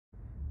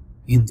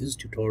In this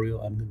tutorial,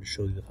 I'm going to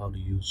show you how to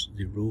use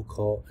the roll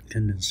call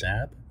attendance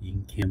app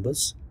in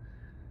Canvas.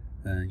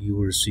 You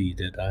will see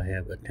that I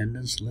have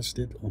attendance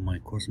listed on my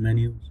course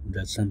menu.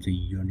 That's something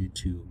you need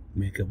to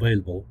make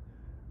available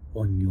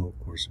on your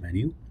course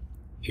menu.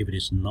 If it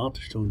is not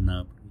showing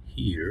up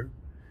here,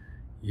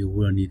 you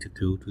will need to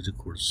go to the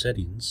course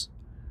settings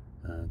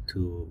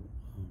to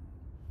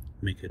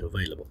make it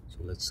available. So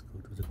let's go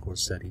to the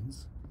course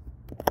settings.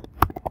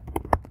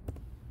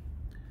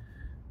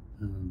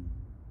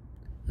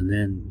 And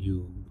then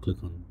you click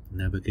on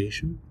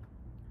navigation.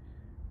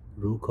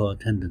 Roll call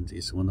attendance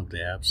is one of the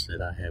apps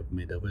that I have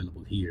made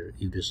available here.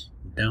 It is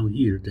down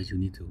here that you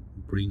need to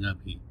bring up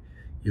here.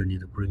 You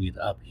need to bring it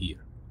up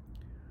here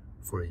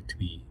for it to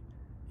be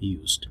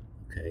used.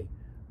 Okay.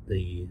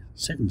 The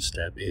second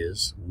step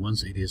is,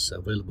 once it is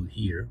available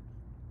here,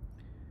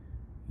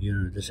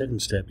 the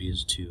second step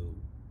is to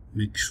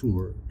make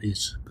sure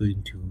it's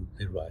going to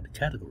the right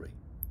category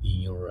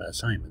in your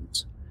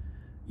assignments.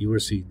 You will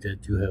see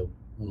that you have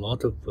a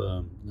lot of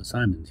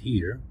assignments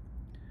here.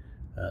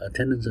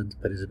 Attendance and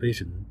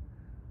participation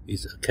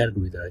is a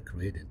category that I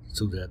created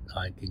so that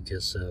I can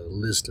just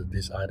list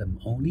this item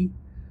only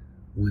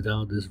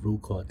without this roll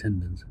call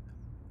attendance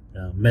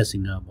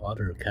messing up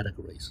other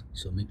categories.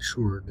 So make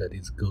sure that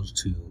it goes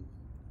to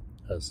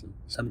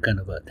some kind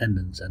of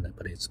attendance and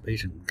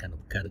participation kind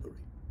of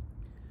category.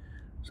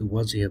 So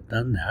once you have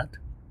done that,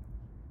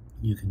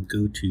 you can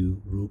go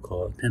to roll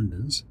call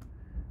attendance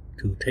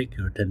to take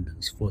your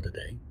attendance for the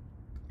day.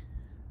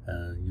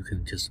 You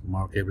can just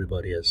mark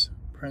everybody as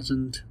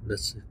present.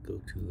 Let's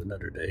go to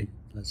another day.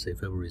 Let's say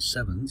February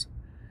 7th.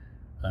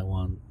 I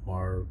want to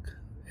mark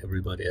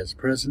everybody as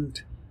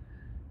present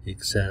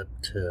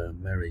except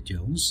Mary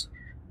Jones.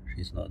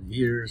 She's not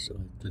here, so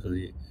I click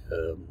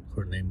on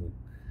her name,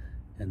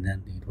 and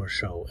then it will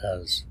show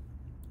as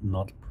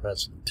not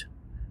present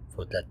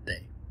for that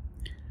day.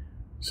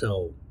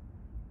 So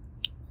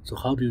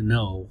how do you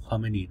know how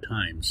many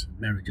times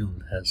Mary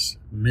Jones has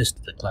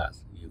missed the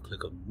class? You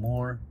click on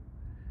more.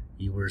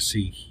 You will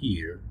see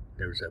here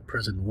there's a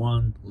present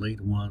 1,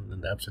 late 1,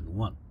 and absent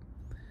 1.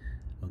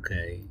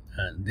 Okay,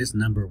 and this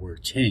number will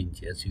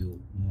change as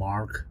you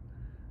mark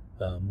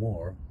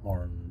more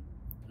on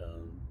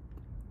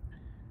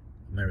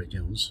Mary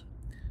Jones.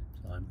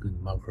 So I'm going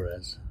to mark her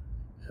as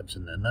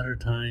absent another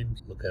time.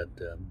 Look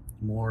at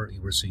more,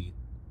 you will see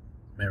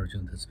Mary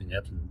Jones has been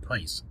absent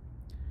twice.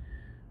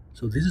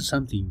 So this is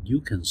something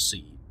you can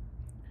see.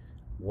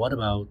 What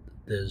about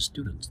the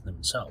students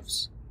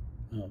themselves?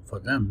 For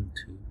them,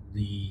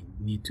 they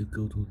need to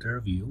go to their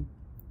view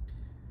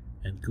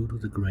and go to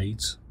the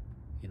grades,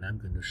 and I'm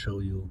going to show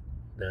you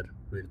that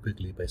really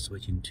quickly by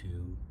switching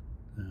to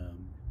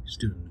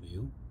student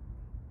view.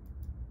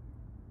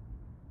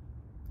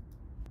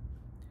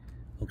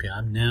 Okay,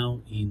 I'm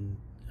now in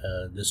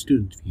the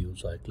student view,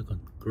 so I click on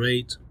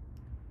grades,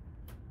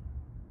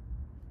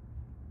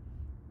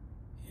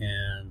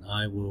 and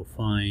I will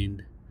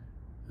find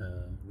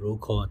roll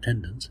call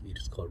attendance. It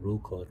is called roll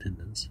call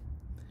attendance.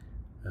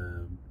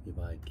 If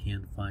I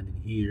can't find it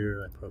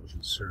here, I probably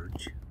should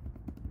search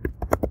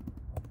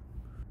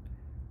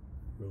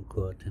roll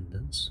call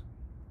attendance,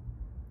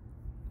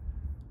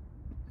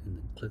 and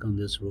then click on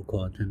this roll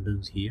call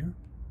attendance here.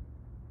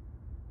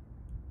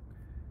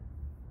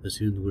 The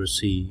student will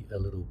see a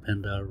little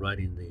panda right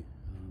in the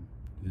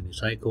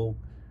unicycle,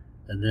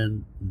 and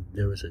then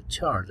there is a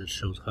chart that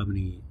shows how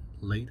many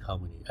late, how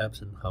many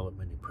absent, how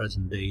many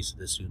present days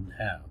the student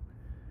have.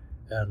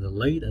 And the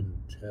late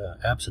and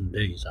absent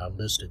days are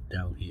listed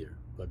down here,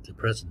 but the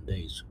present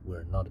days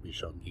will not be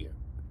shown here.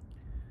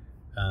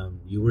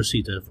 You will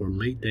see that for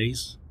late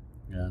days,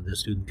 the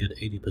student get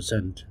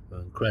 80%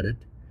 credit.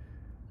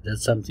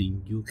 That's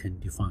something you can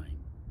define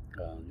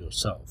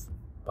yourself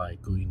by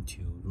going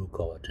to roll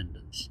call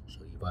attendance. So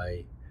if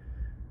I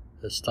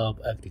stop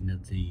acting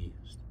as the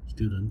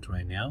student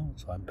right now,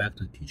 so I'm back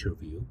to teacher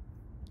view,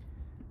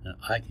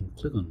 I can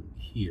click on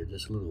here,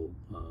 this little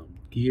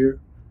gear,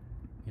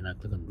 and I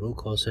click on roll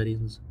call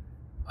settings.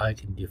 I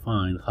can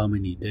define how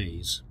many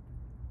days,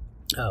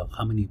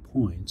 how many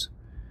points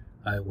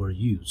I will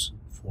use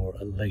for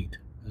a late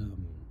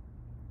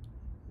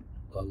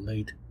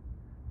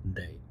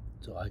day.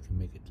 So I can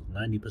make it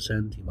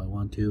 90% if I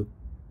want to,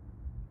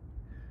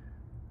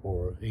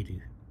 or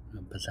 80%.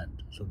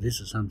 So this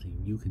is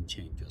something you can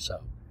change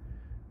yourself.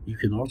 You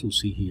can also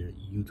see here,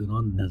 you do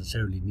not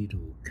necessarily need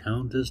to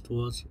count this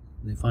towards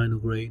the final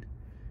grade.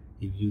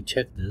 If you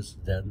check this,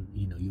 then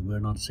you will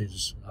not see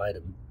this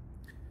item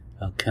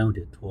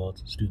counted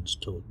towards students'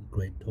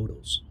 grade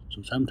totals.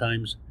 So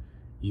sometimes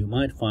you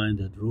might find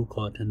that roll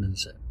call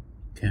attendance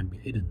can be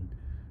hidden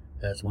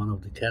as one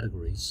of the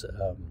categories,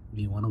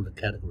 in one of the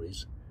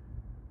categories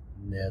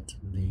that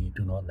they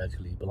do not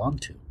actually belong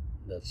to.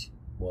 That's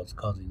what's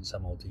causing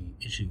some of the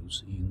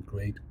issues in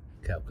grade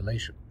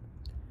calculation.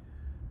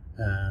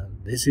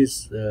 This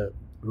is the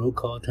roll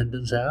call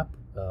attendance app.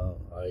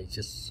 I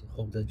just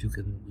hope that you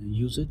can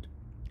use it.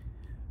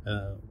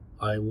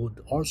 I would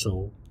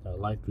also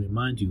like to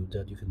remind you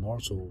that you can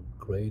also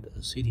create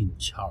a seating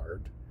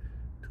chart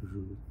to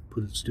to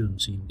put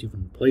students in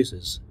different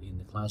places in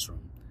the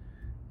classroom,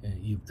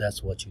 if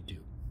that's what you do.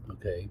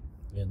 Okay,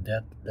 and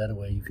that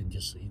way you can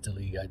just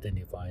easily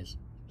identify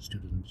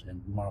students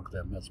and mark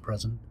them as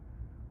present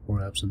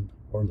or absent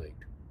or late.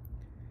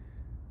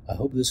 I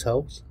hope this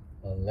helps.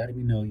 Let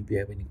me know if you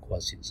have any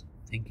questions.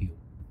 Thank you.